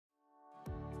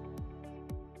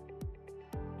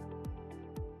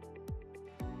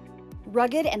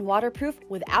Rugged and waterproof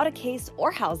without a case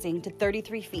or housing to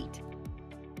 33 feet.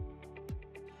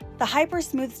 The Hyper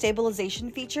Smooth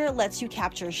Stabilization feature lets you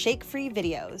capture shake-free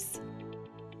videos.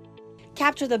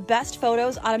 Capture the best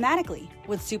photos automatically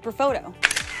with Super Photo.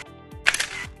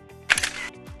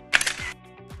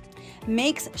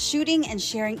 Makes shooting and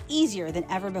sharing easier than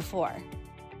ever before.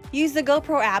 Use the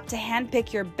GoPro app to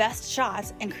handpick your best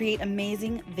shots and create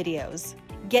amazing videos.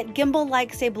 Get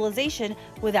gimbal-like stabilization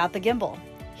without the gimbal.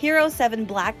 Hero7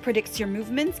 Black predicts your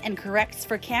movements and corrects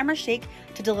for camera shake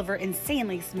to deliver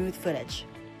insanely smooth footage.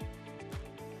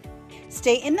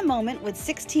 Stay in the moment with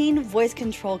 16 voice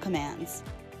control commands.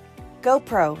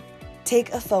 GoPro,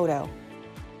 take a photo.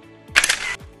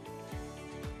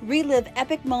 Relive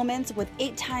epic moments with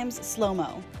 8x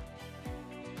slow-mo.